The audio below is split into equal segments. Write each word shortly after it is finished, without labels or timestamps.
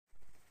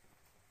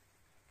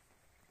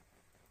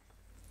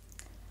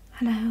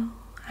Hello,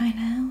 I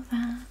know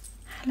that.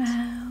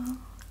 Hello,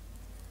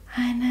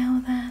 I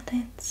know that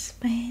it's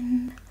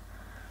been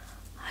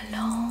a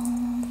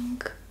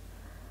long,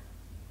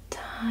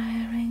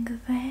 tiring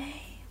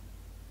day.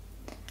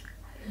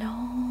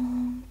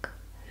 Long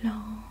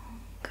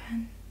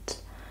and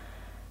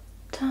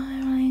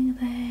tiring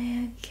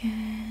day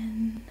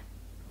again.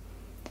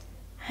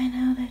 I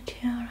know that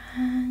you're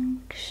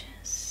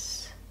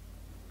anxious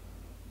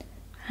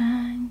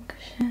and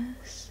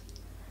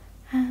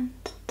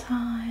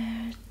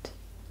tired,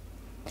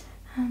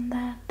 and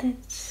that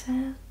it's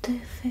so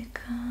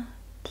difficult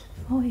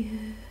for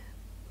you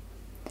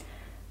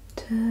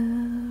to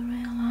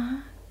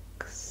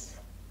relax.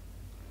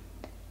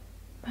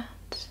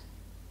 But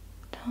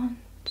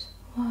don't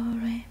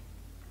worry,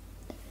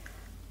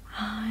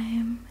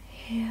 I'm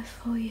here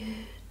for you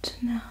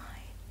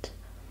tonight.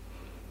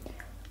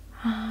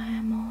 I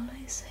am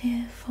always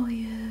here for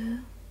you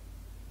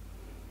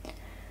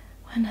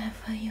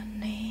whenever you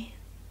need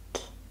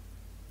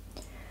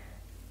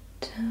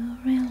to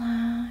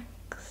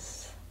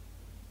relax.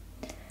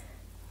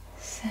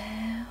 So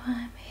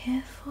I'm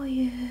here for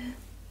you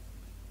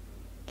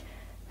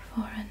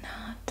for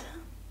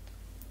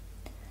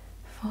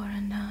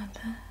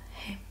another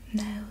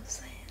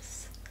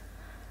hypnosis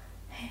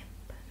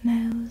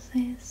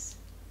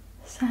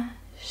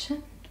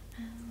session.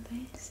 And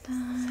this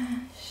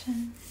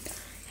session,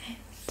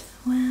 it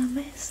will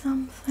be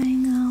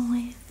something a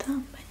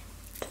little bit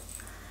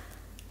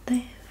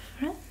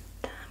different.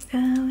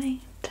 I'm going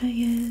to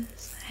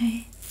use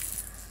a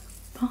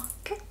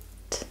pocket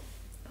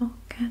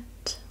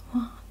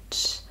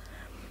watch.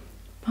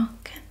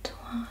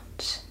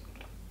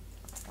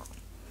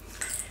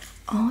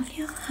 All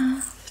you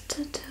have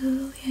to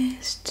do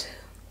is to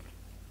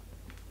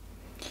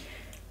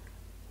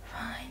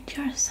find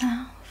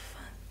yourself a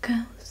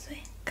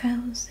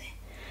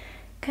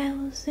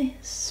cozy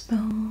spot,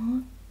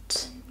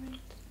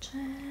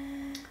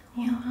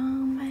 your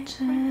home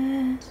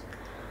chair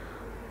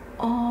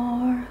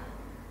or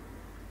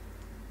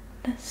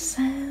the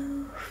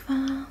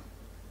sofa.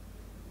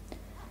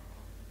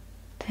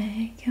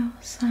 Take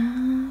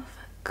yourself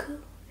a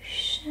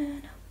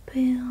cushion, a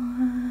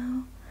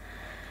pillow,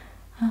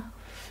 a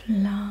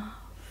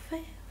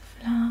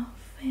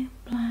fluffy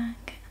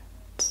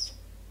blanket,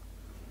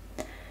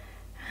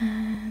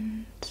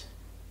 and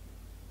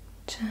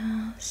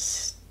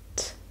just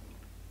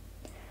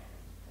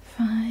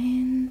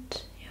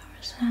find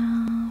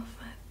yourself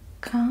a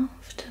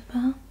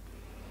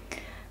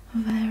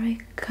very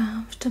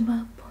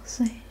comfortable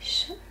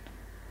position,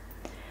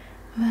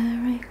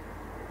 very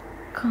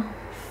comfortable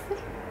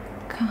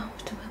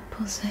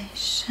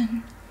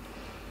position.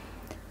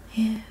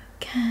 You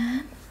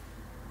can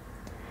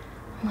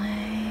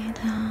lay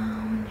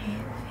down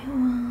if you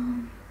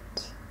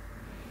want,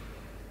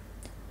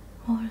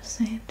 or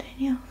sit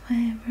in your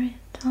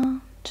favorite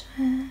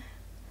armchair.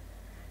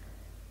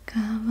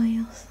 Cover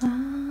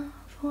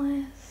yourself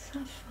with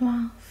a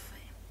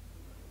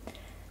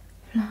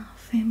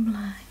fluffy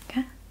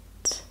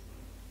blanket,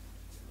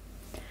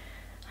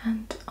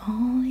 and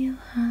all you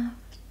have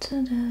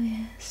to do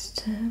is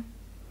to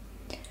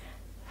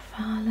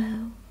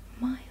follow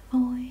my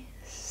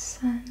voice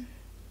and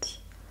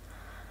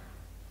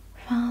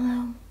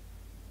follow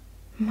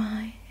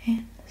my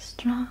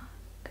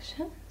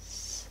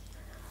instructions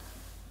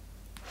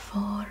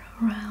for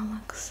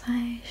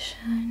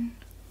relaxation,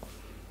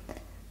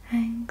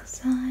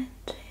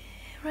 anxiety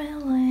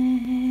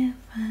relief,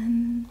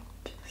 and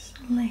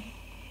sleep.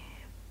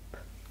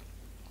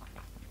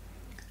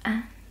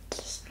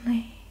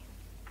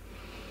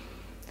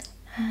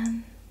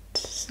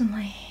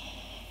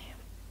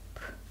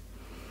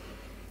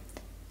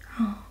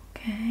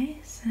 Okay,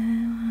 so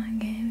I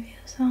give you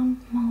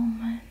some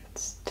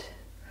moments to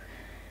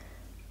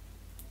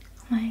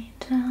lay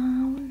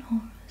down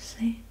or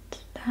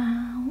sit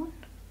down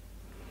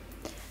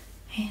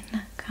in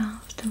a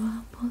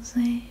comfortable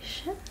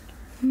position.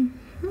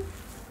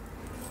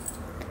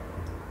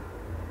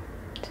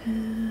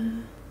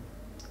 To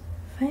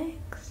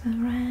fix,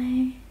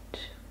 arrange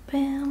a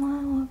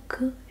pillow or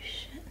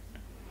cushion,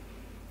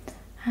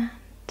 and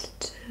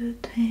to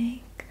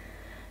take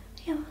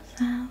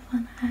yourself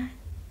an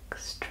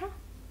extra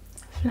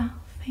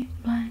fluffy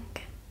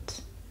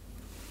blanket.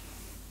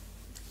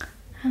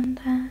 And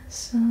as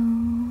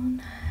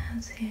soon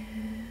as you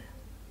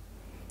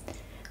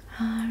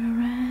are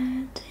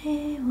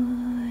ready,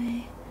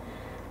 we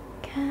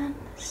can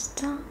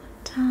start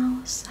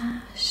our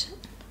session.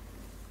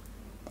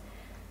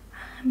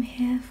 I'm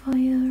here for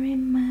you,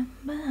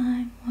 remember,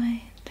 I'm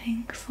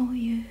waiting for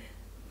you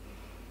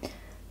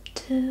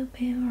to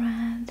be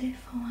ready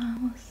for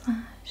our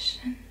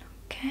session,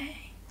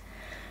 okay?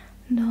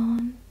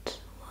 Don't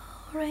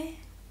worry,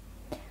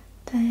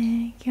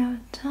 take your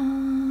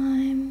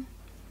time,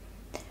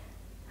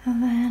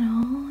 then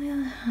all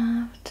you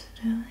have to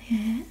do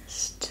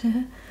is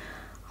to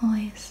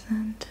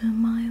listen to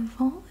my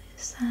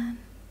voice and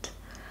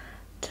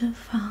to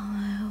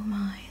follow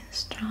my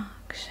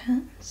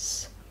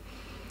instructions.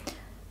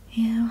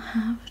 You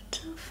have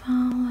to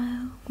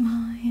follow my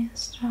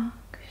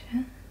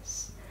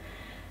instructions.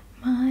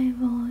 My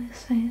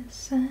voice is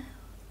so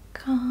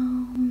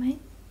calming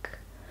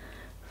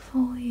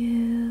for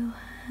you,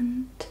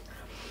 and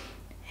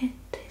it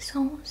is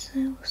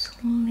also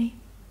sleep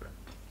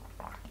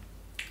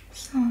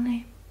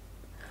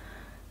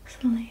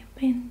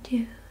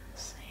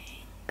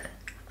inducing.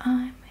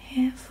 I'm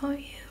here for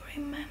you,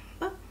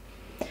 remember?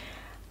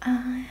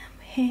 I am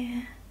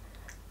here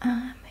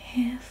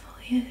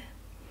for you.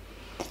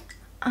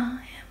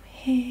 I am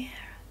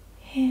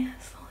here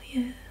for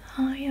you.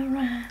 Are you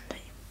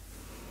ready?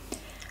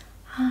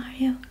 Are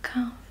you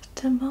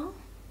comfortable?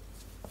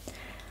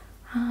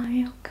 Are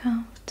you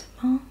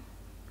comfortable?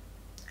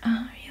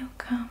 Are you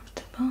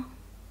comfortable?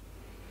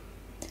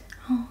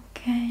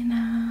 Okay,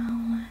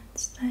 now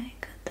let's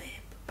take a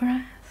deep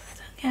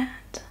breath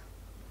together.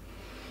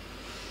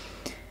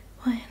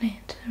 We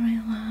need to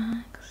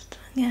relax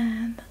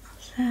together,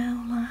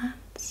 so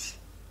let's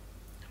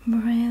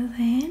breathe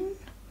in,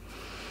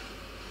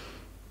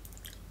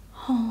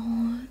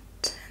 hold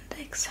and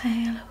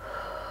exhale.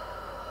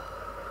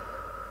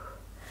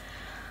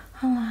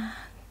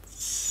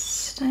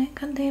 Let's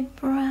take a deep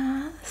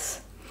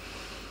breath,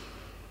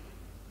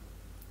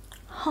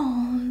 hold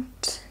and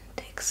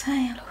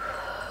exhale.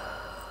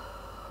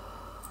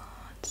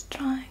 Let's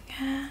try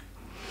again.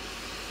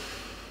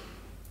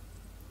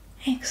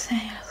 Exhale.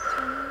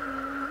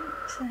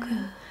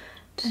 Good.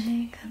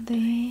 Take a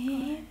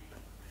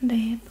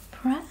deep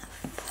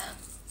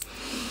breath.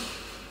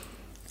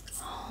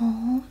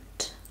 Hold.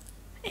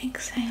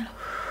 Exhale.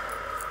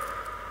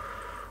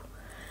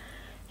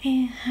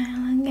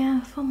 Inhale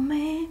again for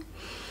me.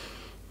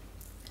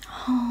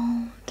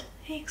 Hold.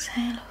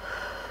 Exhale.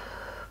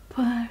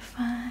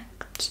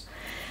 Perfect.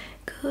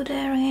 Good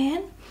air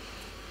in.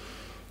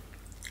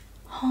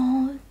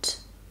 Hold.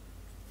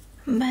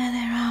 Bad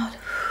air out.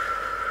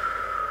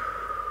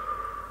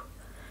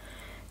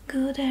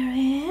 Good air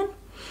in.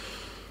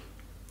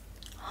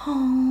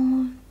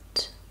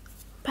 Hold.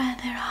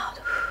 Bad air out.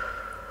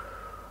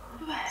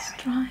 Let's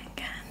try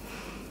again.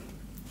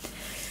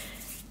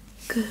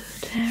 Good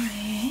air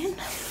in.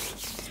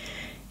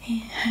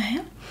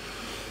 Inhale.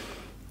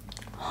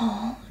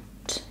 Hold.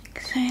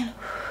 Exhale.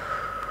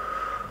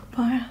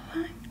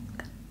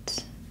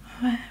 Perfect.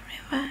 Very,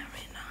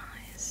 very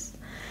nice.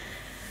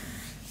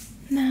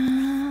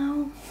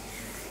 Now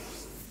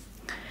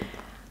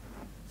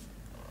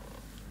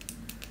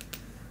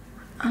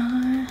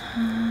I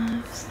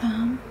have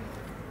some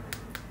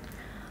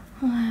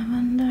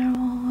lavender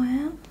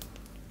oil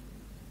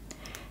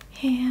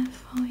here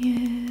for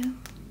you.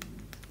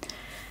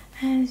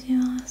 As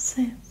you are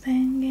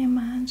sitting,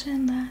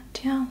 imagine that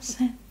you're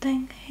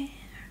sitting here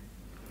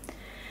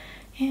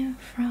in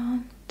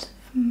front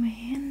of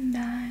me, and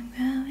I'm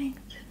going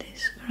to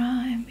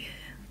describe you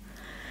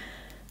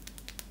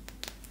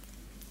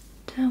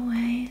the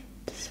way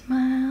it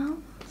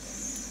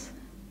smells.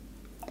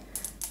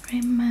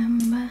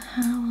 Remember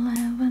how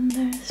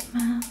lavender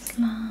smells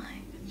like.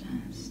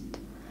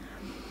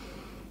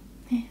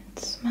 It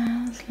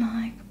smells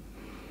like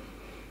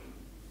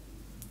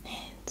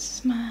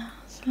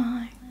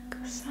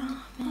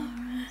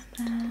summer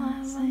and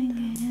lavender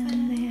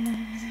in the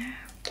air.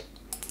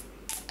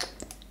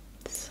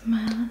 It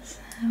smells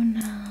so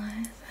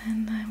nice,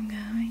 and I'm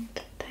going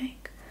to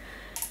take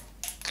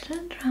the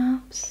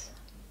drops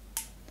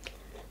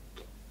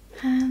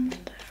and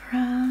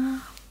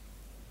rub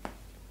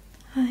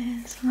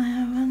this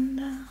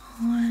lavender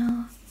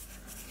oil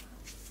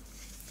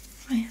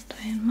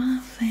between my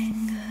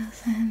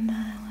fingers, and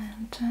I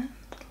will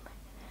gently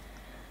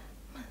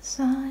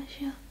massage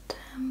your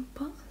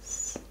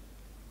temples,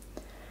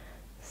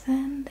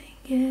 sending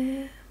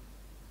you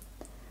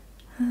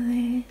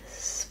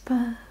these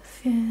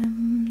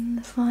perfume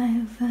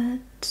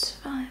flavored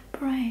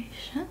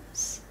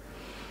vibrations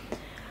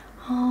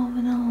of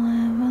the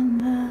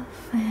lavender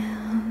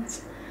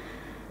fields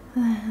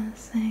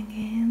dancing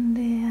in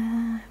the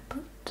air.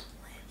 Put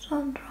a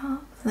little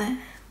drop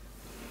there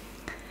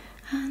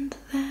and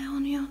there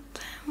on your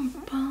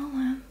temple,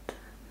 and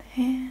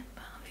here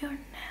above your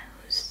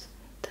nose,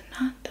 and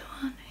another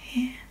one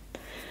here.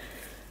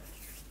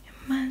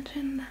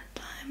 Imagine that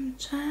I'm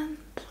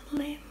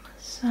gently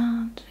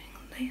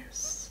massaging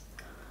this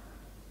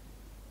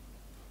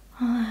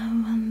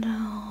lavender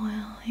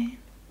oil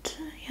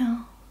into your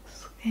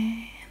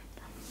skin.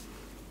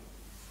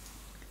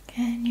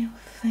 Can you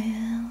feel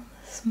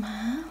the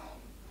smell?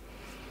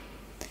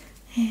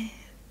 It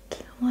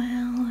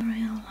will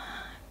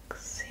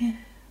relax you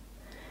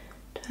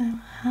to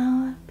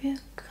help you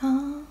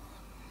calm,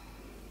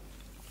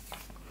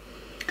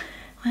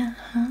 will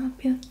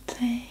help you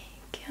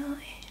take you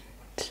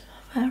into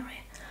a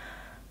very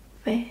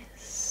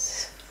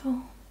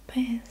peaceful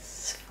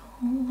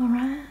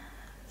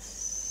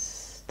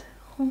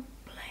restful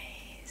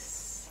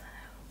place.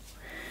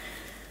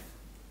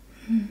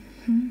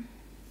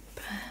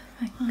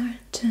 Perfect. You're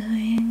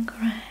doing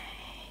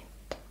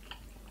great.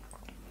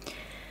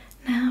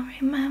 Now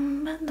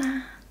remember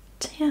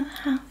that you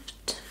have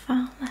to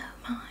follow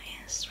my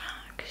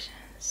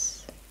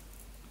instructions.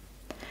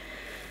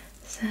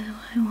 So So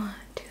I want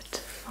you to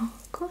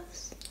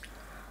focus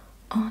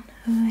on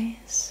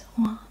this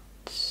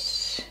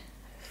watch.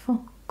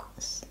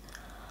 Focus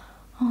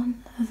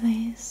on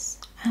this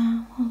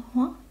owl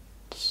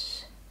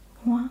watch.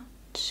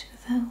 Watch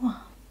the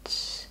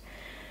watch.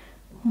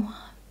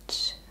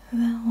 Watch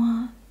the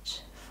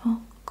watch.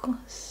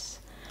 Focus.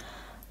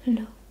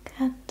 Look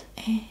at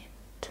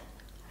it.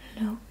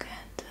 Look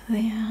at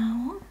the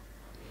owl.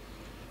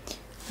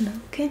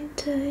 Look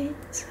into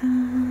its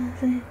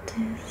eyes. It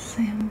is a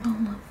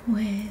symbol of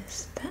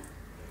wisdom.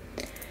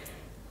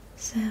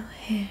 So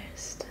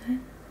here's the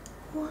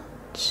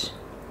watch.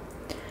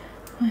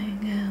 We're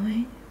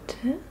going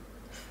to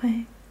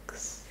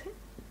fix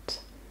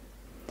it.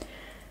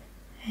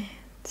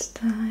 It's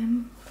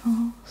time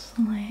for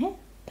sleep.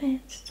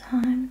 It's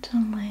time to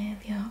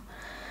leave your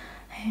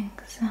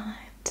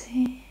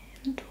anxiety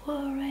and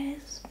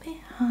worries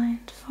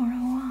behind for a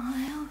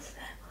while. So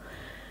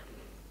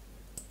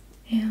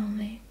you'll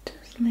need to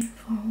sleep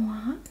for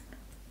 1,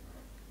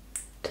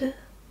 2,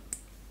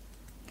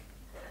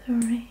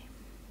 3,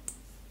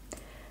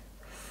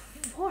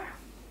 4,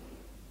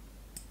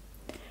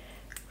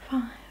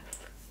 5,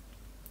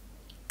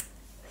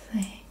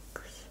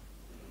 6,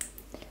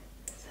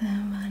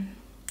 7,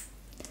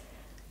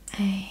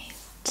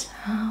 8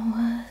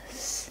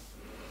 hours,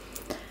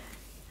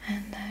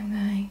 and I'm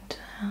going to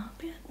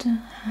help you to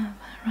have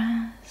a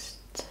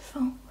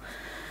restful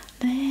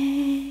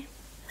deep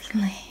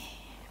sleep.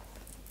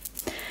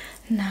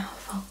 Now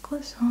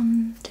focus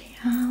on the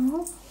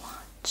owl.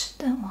 Watch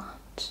the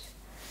watch.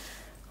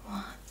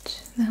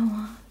 Watch the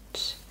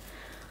watch.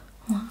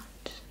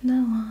 Watch the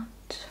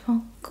watch.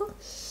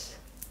 Focus.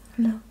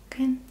 Look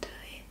into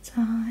its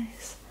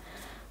eyes.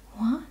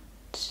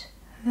 Watch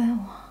the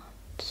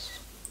watch.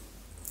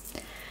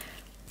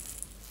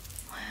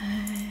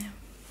 We're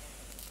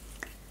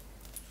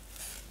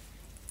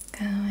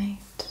going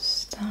to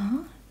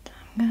start.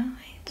 I'm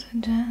going to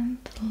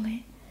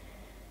gently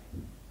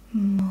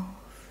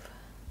move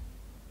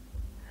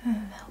the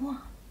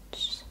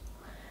watch.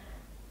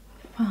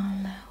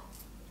 Follow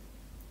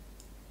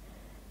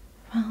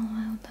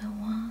the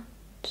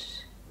watch.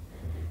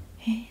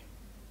 It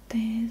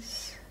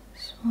is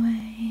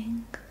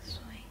swinging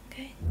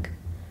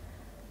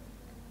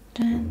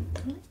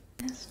gently.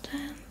 It's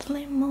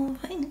gently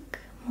moving.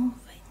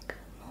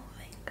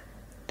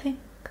 Tick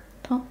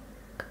tock,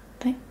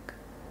 tick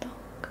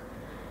tock.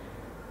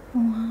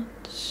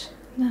 Watch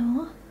the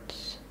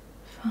watch.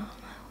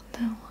 Follow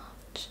the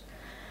watch.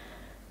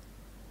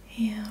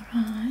 Your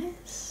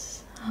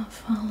eyes are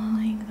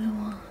following the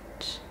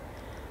watch.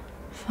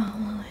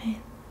 Follow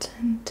it,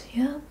 and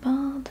your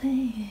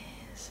body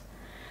is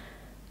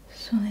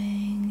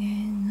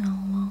swinging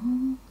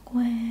along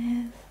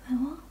with the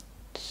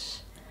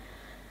watch.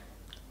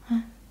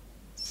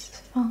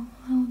 Let's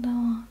follow the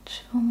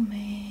watch for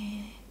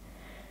me.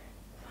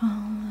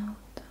 Follow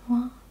the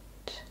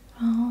watch.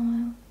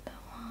 Follow the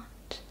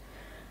watch.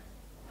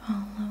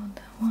 Follow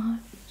the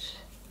watch.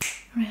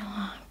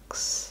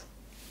 Relax.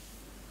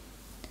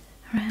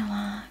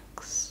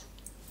 Relax.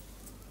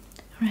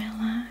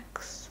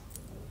 Relax.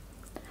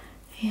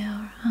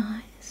 Your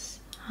eyes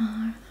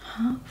are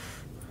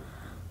half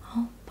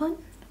open.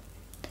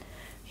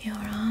 Your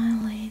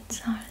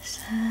eyelids are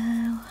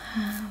so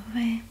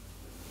heavy.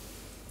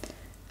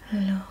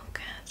 Look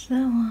at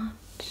the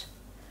watch.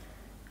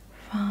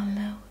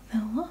 Follow the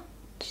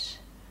watch.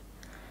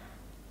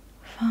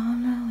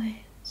 Follow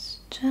its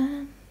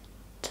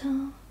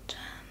gentle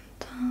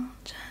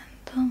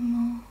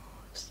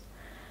moves.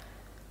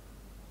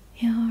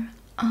 Your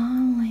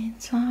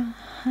eyelids are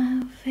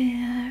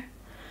heavier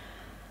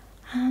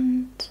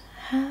and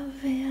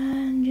heavier,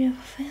 and you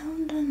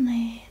feel the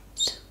need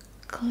to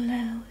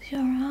close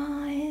your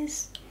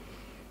eyes.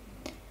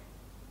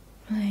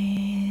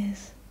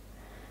 Please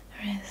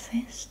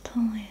resist a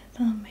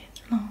little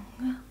bit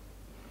longer.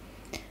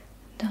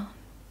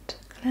 Don't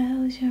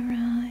close your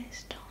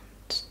eyes. Don't.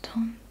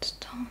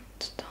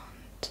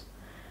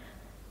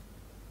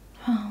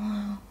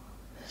 Follow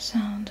the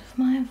sound of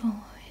my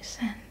voice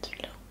and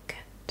look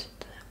at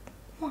the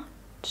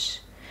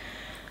watch.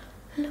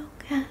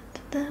 Look at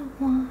the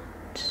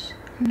watch.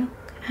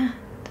 Look at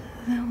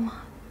the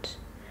watch.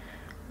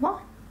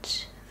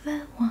 Watch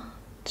the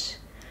watch.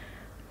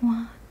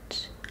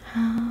 Watch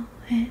how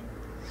it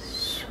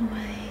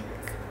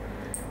swings.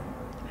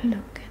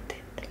 Look at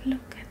it.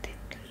 Look at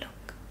it.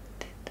 Look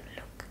at it.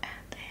 Look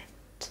at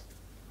it.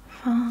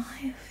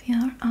 5.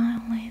 Your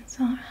eyelids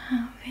are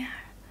heavier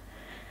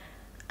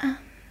and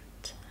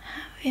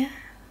heavier.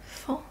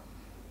 4.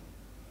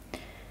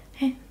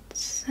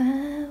 It's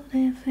so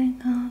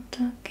difficult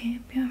to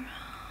keep your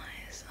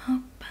eyes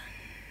open.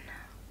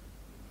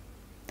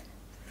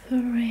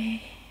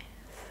 3.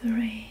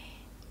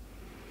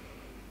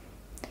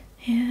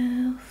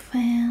 You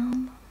feel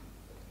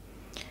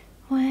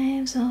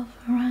waves of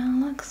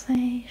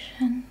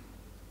relaxation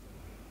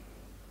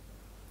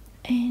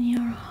in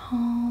your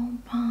whole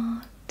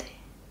body.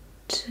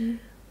 2.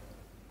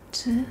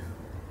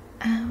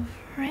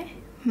 Every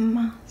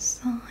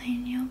muscle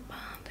in your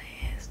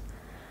body is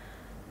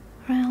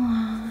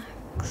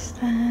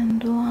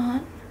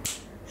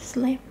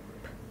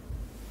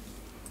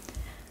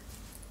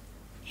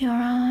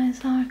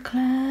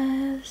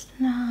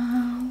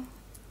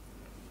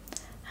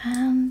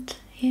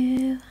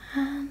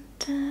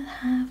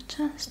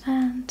just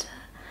enter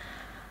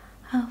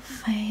a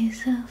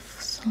phase of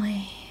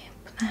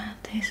sleep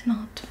that is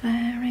not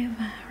very,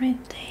 very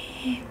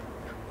deep.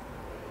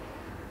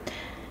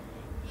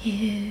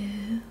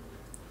 You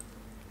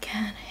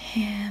can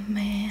hear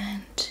me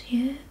and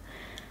you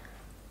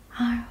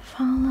are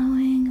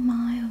following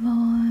my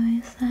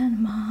voice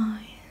and my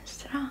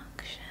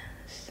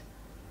instructions.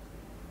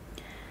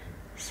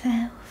 So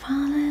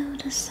follow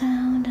the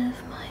sound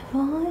of my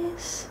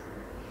voice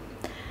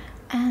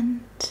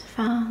and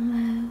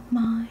follow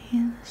my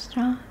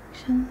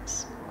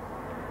instructions.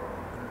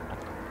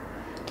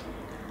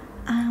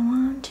 I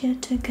want you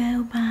to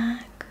go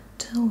back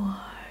to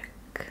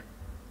work.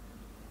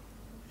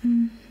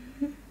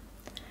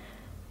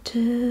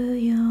 To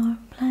your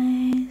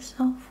place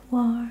of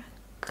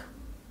work,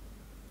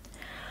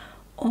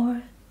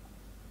 or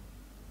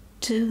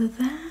to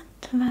that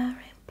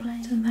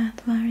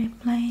very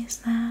place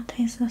that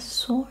is a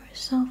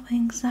source of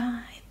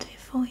anxiety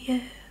for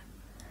you.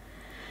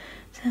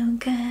 So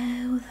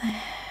go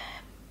there.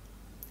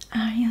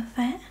 Are you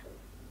there?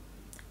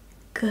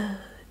 Good.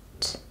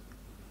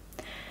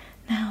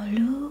 Now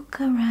look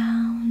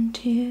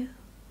around you.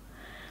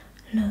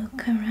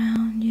 Look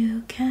around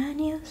you. Can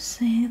you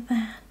see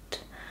that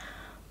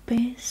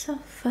piece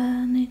of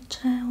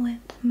furniture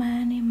with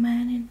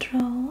many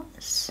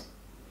drawers?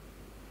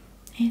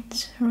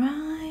 It's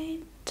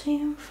right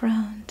in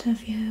front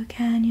of you.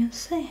 Can you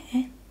see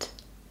it?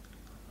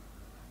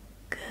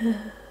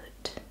 Good.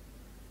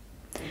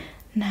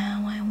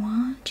 Now I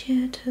want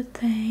you to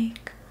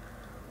take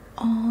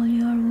all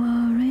your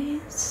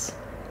worries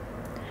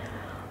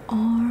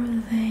or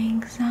the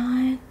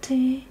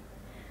anxiety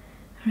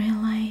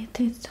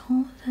related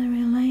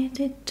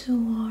to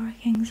work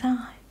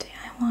anxiety.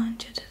 I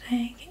want you to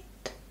take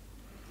it.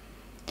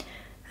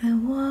 The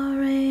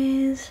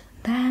worries,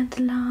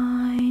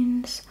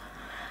 deadlines,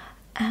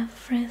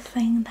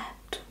 everything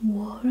that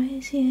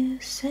worries you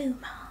so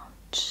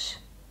much.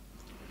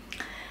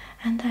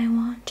 And I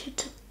want you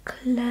to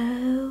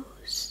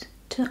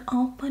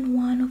open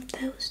one of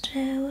those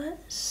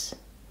drawers,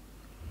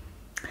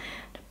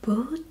 to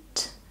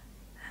put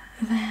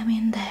them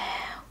in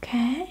there,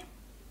 okay?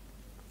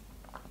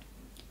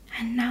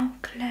 And now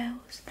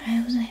close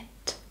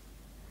it.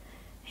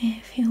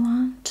 If you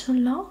want to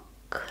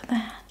lock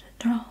that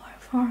drawer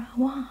for a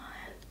while,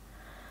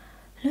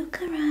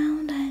 look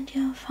around and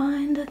you'll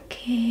find the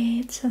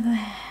key. It's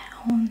there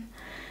on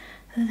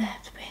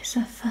that piece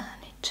of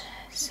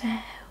furniture, so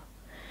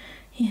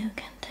you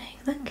can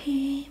take the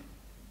key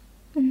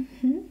and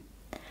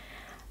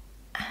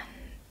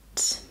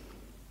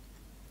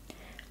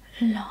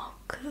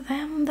lock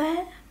them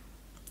there,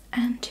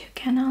 and you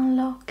can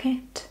unlock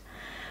it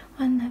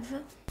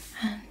whenever,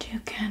 and you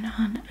can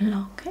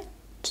unlock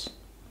it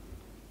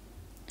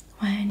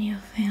when you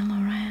feel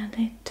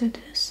ready to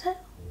do so.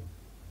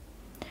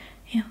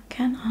 You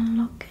can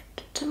unlock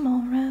it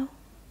tomorrow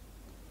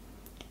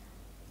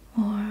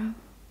or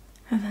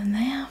the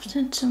day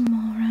after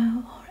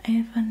tomorrow or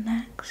even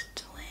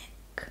next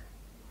week.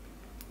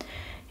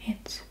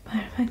 It's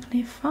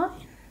perfectly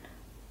fine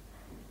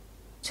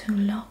to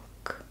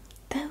lock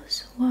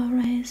those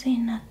worries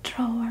in a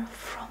drawer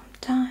from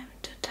time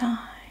to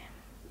time.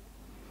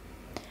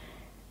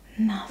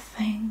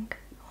 Nothing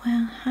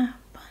will happen.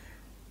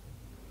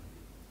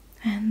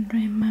 And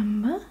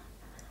remember,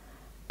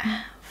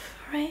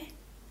 every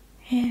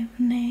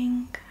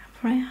evening,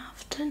 every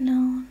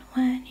afternoon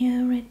when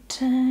you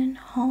return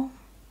home,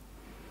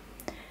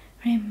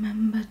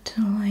 remember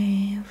to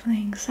leave the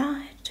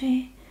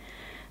anxiety,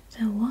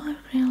 the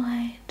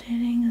work-related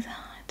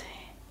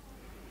anxiety,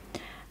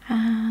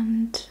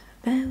 and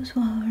those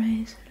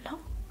worries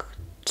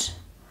locked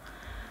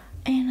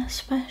in a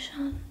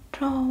special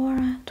drawer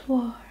at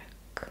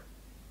work.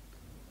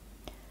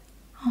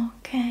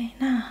 Okay,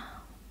 now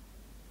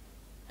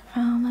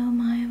follow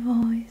my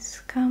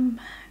voice. Come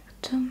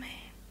back to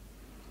me.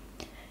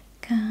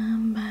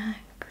 Come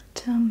back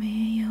to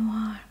me. You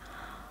are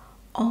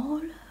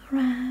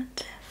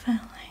already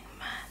feeling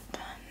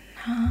better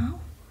now.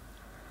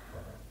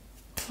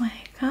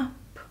 Wake up.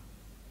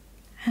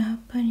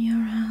 Open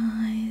your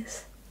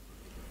eyes.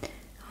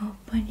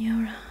 Open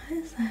your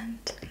eyes and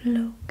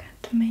look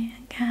at me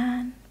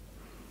again.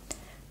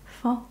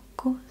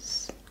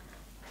 Focus.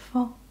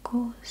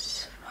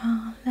 Focus.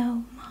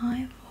 Follow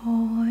my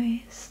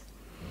voice.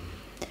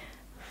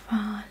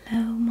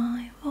 Follow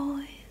my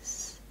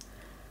voice.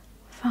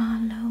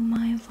 Follow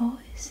my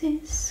voice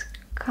is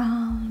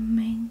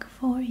calming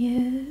for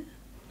you.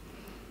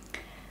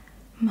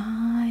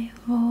 My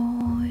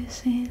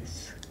voice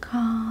is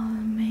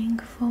calming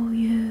for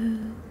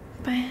you.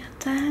 Pay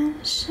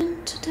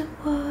attention to the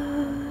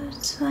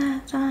words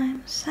that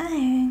I'm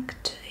saying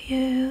to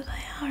you.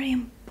 They are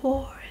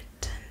important,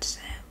 so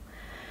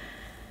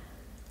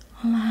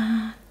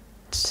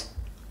let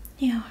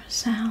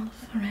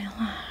yourself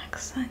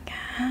relax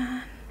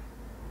again.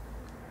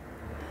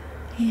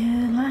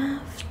 You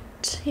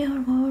left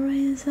your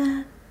worries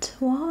at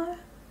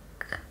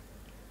work.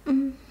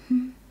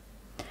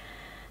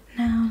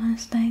 Now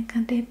let's take a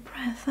deep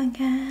breath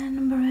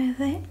again.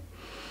 Breathe in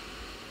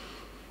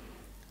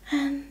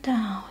and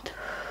out.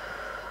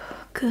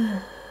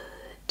 Good.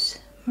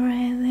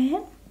 Breathe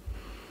in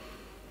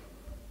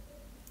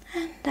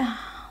and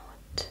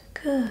out.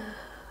 Good.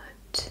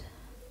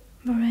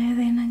 Breathe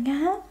in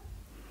again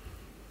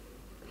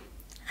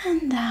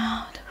and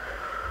out.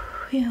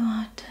 You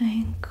are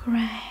doing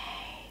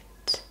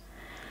great.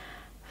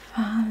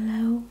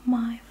 Follow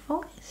my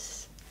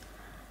voice.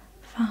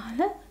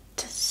 Follow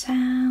the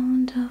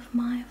sound of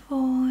my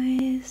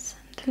voice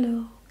and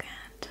look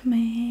at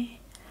me.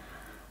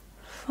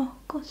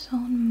 Focus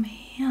on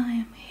me. I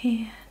am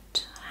here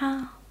to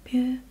help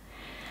you.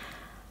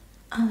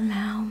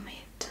 Allow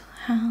me to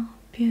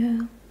help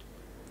you.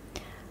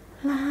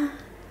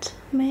 Let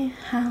me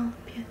help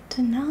you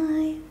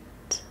tonight.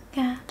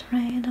 Get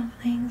rid of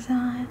the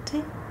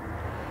anxiety.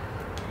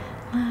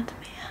 Let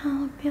me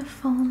help you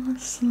fall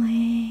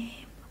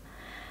asleep.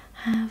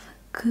 Have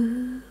a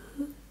good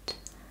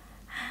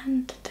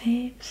and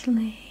deep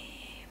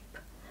sleep,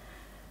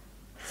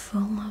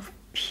 full of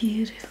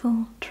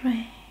beautiful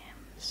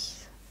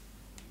dreams.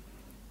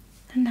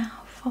 And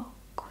now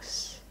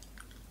focus,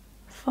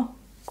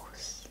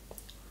 focus,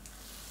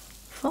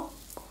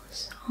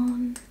 focus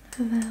on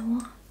the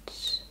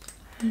watch.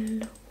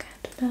 Look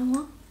at the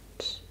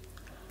watch.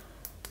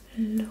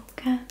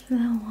 Look at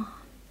the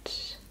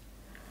watch.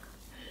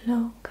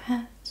 Look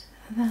at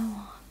the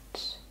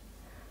watch.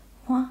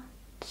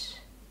 Watch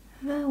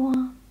the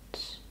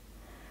watch.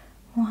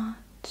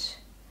 Watch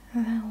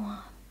the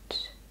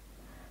watch.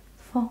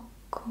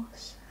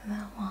 Focus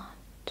the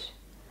watch.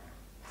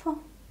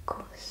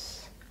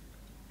 Focus.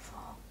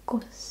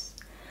 Focus.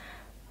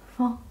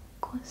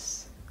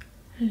 Focus.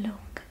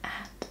 Look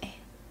at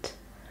it.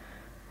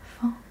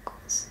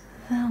 Focus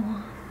the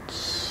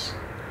watch.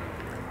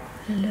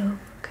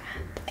 Look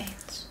at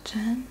it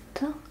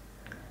gentle.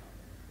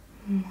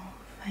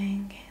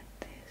 Moving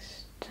it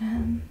is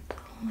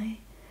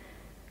gently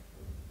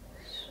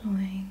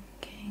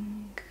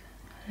swinging.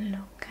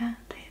 Look at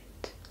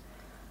it.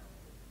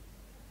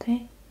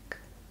 Tick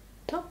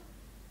tock,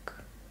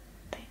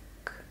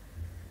 tick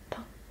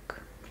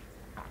tock,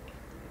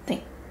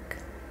 tick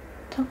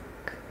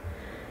tock.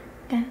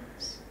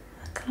 Guess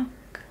the clock.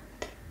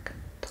 Tick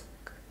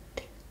tock,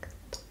 tick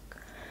tock,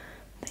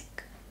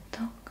 tick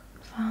tock.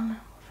 Follow,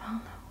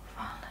 follow,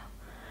 follow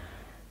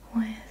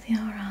with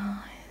your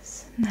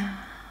eyes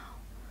now.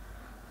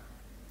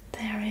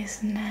 There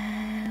is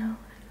no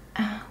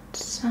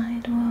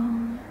outside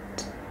world.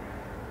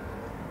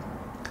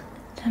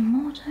 The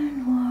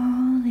modern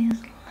world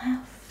is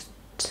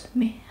left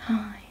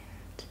behind.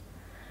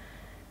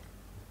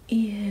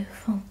 You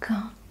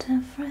forgot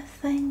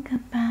everything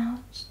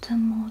about the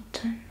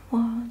modern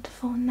world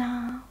for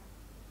now.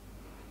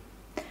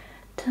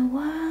 The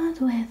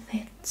world with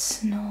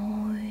its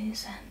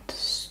noise and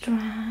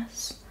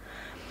stress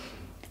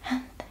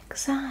and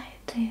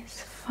anxiety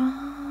is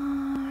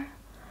far,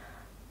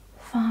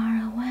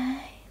 far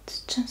away. It's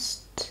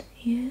just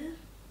you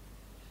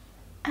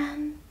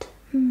and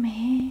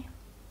me.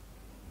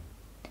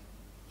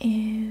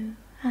 You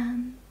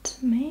and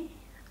me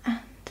and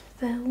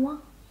the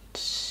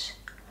watch.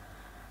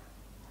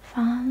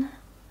 Follow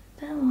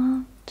the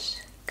watch.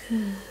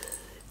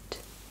 Good.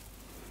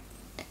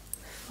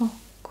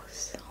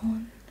 Focus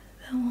on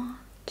the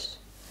watch.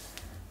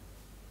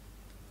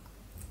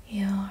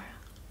 Your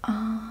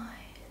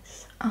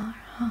eyes are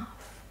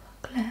half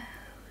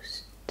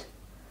closed.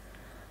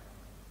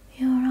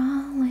 Your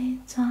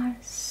eyelids are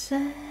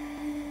so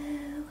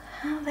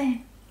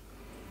heavy.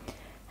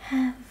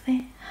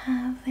 Heavy,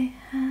 heavy,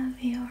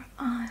 heavy. Your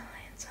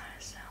eyelids are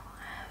so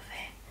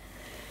heavy.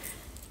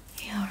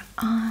 Your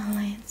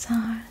eyelids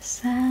are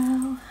so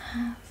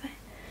heavy.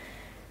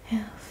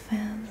 You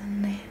feel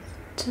the need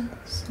to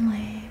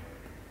sleep.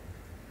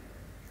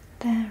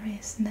 There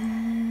is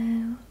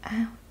no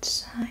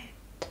outside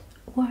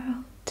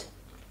world.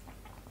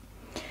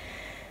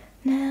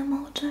 No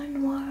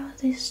modern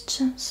world, is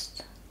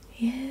just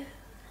you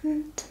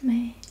and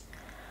me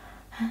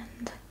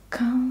and the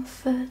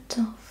comfort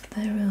of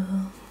the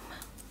room.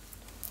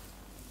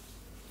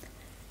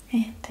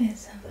 It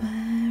is a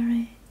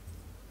very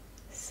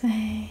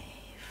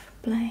safe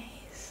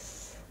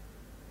place.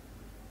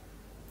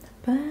 The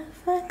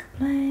perfect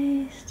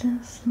place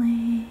to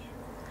sleep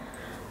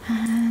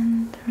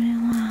and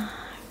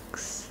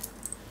relax.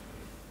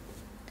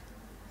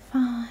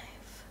 5.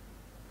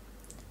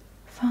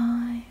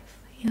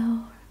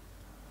 Your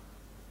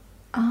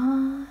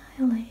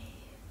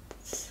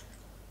eyelids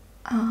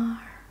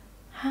are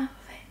heavy,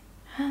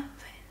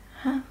 heavy,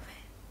 heavy.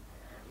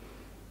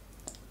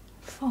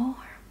 4.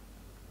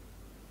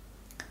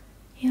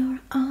 Your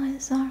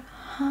eyes are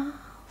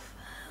half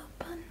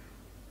open.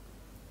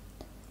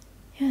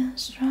 You're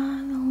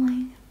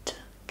struggling to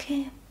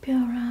keep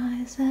your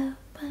eyes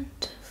open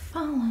to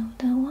follow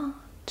the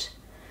watch,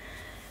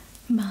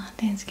 but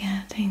it's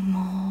getting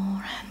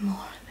more and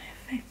more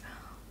difficult.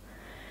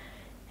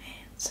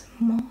 It's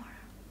more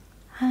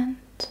and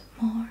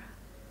more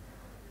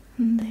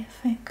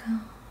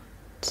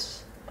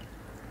difficult.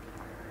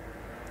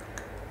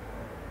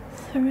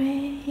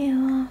 3.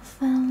 You are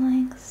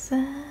feeling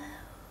so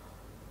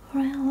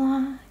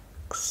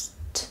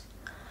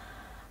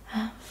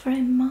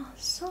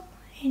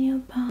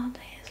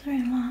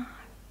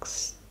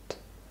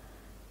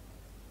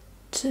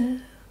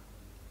 2.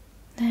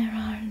 There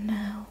are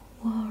no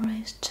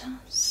worries,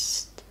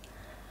 just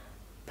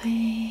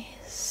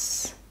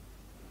peace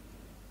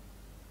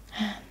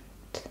and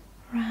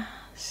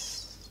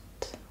rest.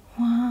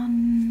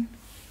 1.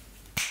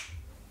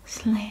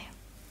 Sleep,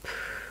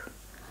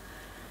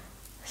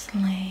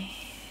 sleep,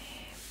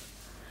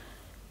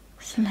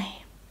 sleep.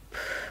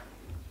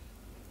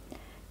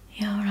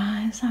 Your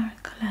eyes are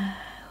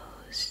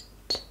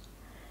closed,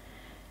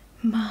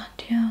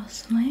 but your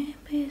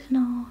sleep is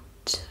not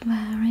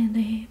very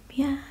deep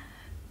yet,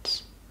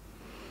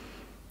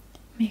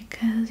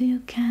 because you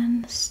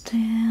can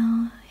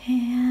still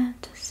hear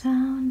the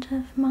sound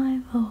of my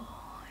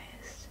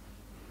voice,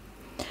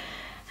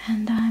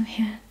 and I'm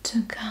here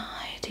to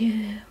guide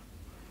you,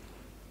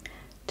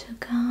 to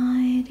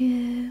guide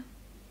you,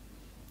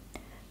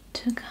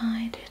 to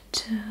guide you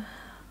to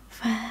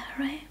a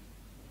very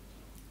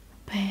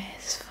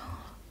peaceful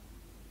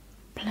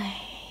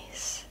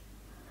place.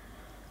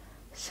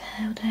 So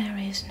there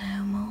is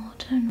no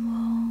modern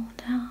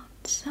world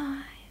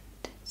outside,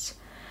 it's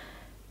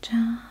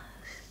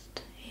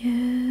just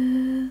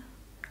you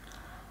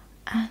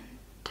and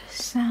the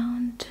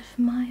sound of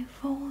my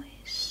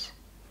voice.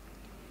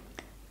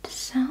 The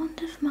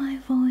sound of my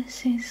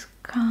voice is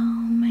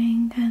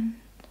calming and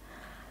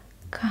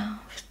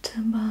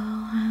comfortable,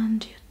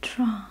 and you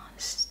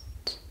trust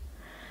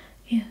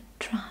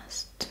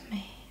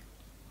me,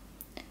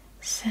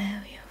 so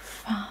you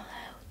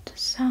follow the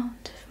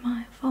sound of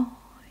my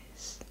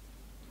voice.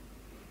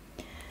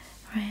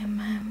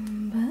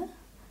 Remember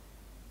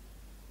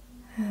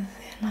the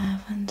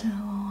lavender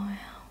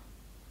oil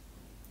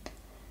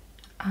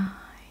I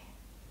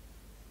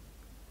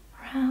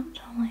rubbed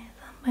a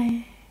little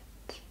bit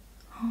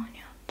on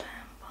your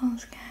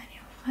temples. Can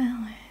you feel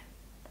it?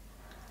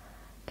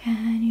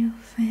 Can you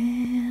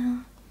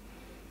feel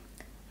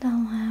the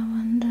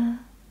lavender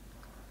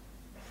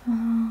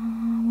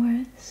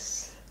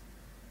flowers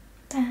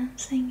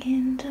dancing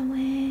in the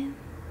wind?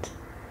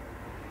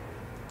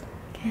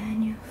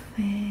 Can you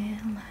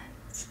feel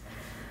it?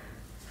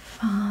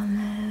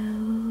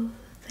 Follow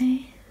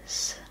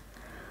this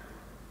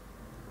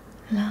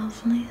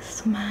lovely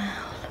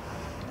smell.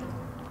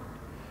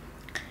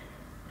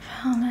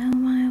 Follow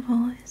my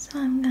voice.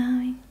 I'm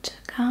going to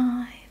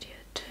guide you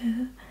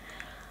to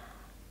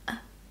a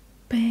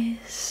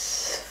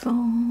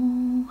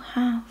peaceful,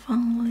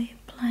 heavenly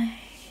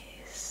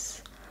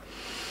place.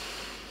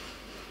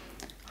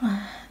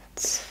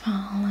 Let's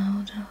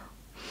follow the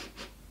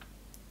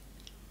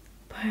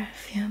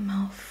perfume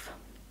of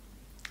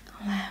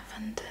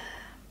lavender.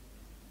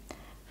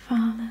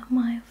 Follow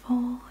my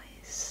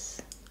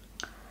voice.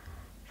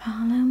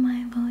 Follow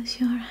my voice.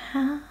 You're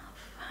half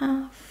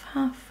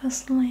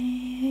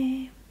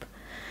asleep.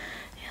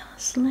 You're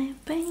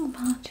sleeping,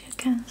 but you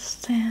can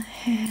still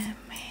hear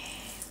me.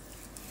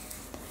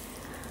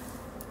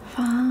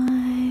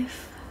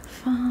 5,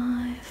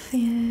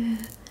 you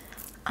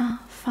are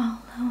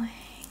following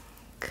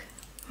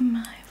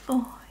my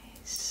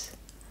voice.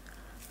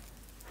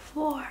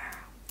 4,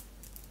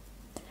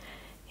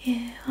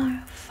 you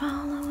are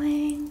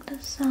following the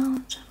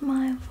sound of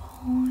my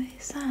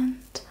voice,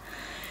 and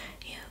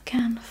you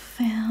can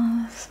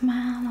feel the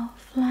smell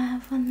of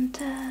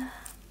lavender.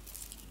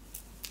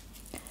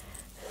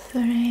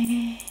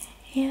 3,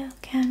 you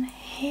can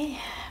hear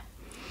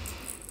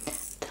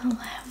the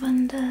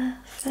lavender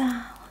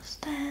flowers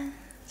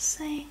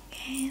dancing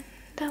in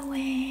the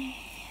wind.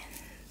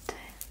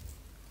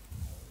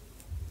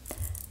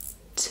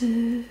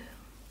 2,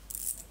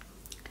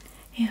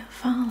 you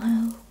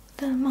follow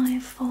my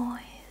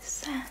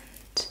voice,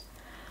 and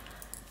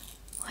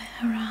we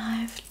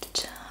arrived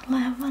to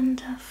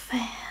lavender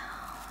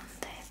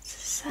field. It's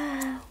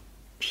so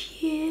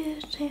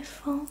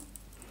beautiful,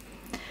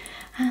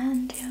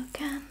 and you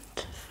can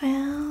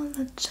feel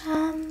the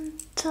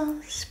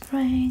gentle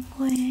spring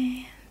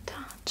wind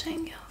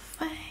touching your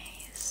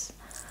face.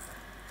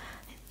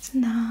 It's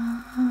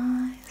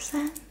nice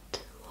and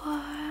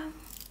warm,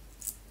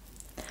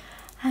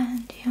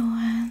 and you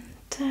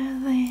enter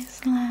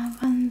this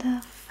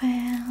lavender field,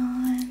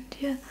 and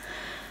you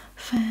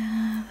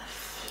feel the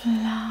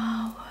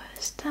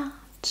flowers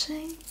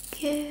touching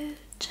you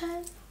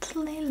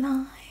gently,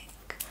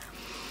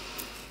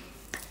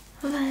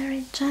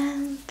 very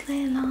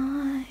gently,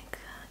 like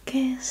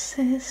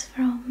kisses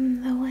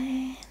from the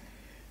wind.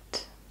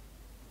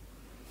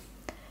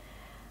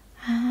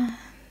 And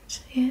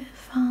you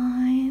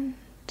find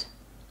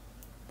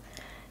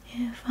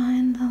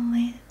a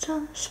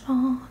little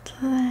spot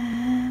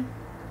there.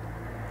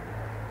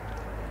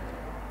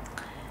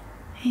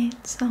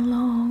 It's a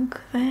log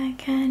there.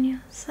 Can you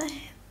see it?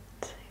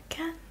 You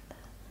can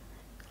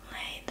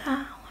lay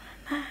down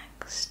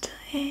next to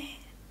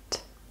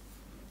it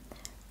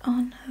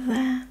on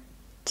that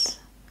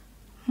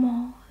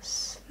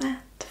moss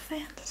that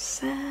feels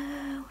so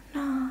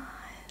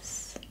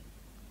nice.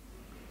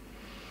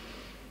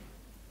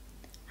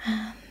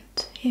 And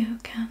you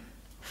can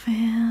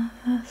feel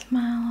the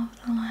smell of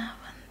the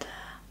lavender,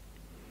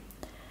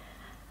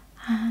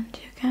 and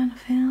you can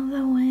feel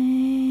the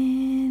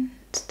wind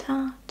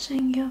touch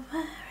touching you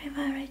very,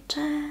 very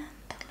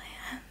gently,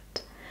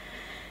 and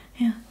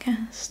you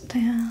can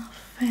still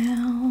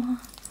feel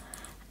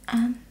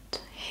and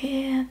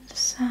hear the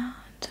sound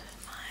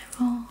of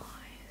my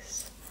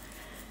voice.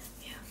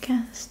 You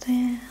can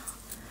still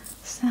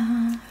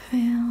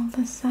feel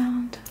the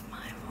sound of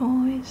my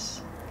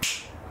voice.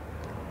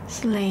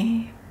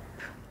 Sleep.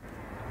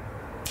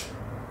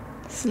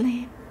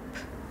 Sleep.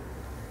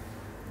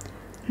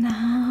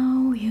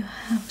 Now you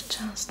have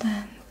just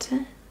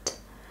entered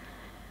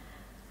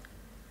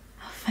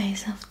a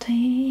phase of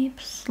deep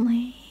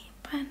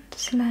sleep, and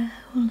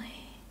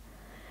slowly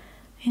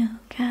you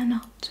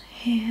cannot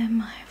hear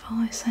my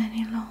voice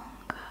any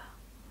longer.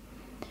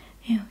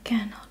 You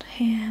cannot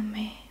hear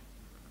me.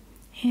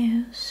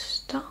 You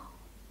stop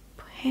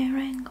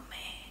hearing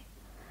me.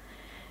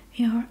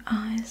 Your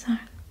eyes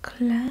are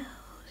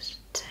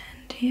closed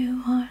and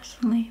you are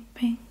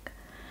sleeping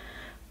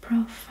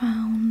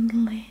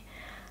profoundly,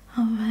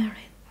 a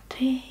very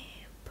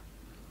deep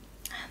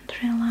and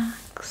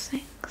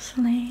relaxing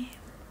sleep.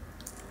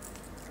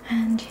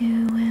 And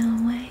you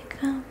will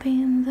wake up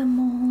in the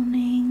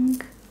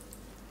morning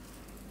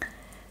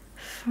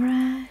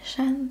fresh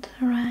and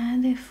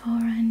ready for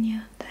a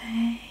new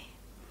day,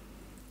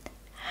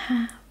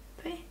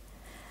 happy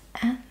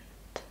and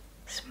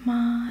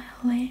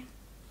smiling,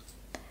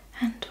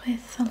 and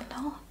with a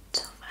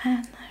lot of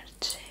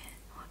energy,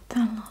 with a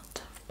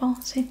lot of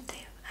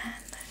positive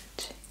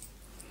energy.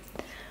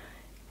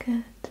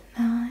 Good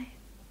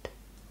night,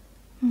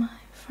 my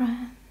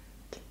friend.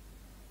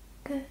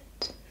 Good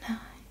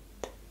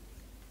night.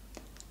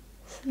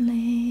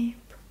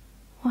 Sleep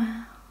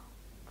well.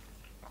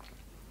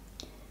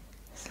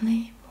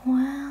 Sleep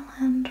well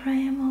and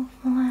dream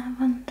of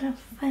lavender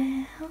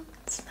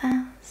fields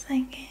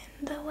dancing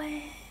in the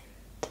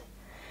wind.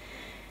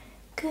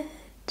 Good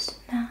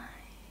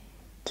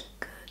night.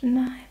 Good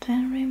night,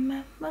 and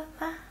remember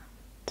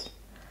that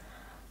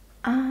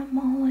I'm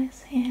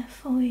always here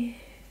for you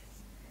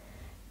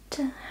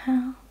to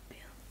help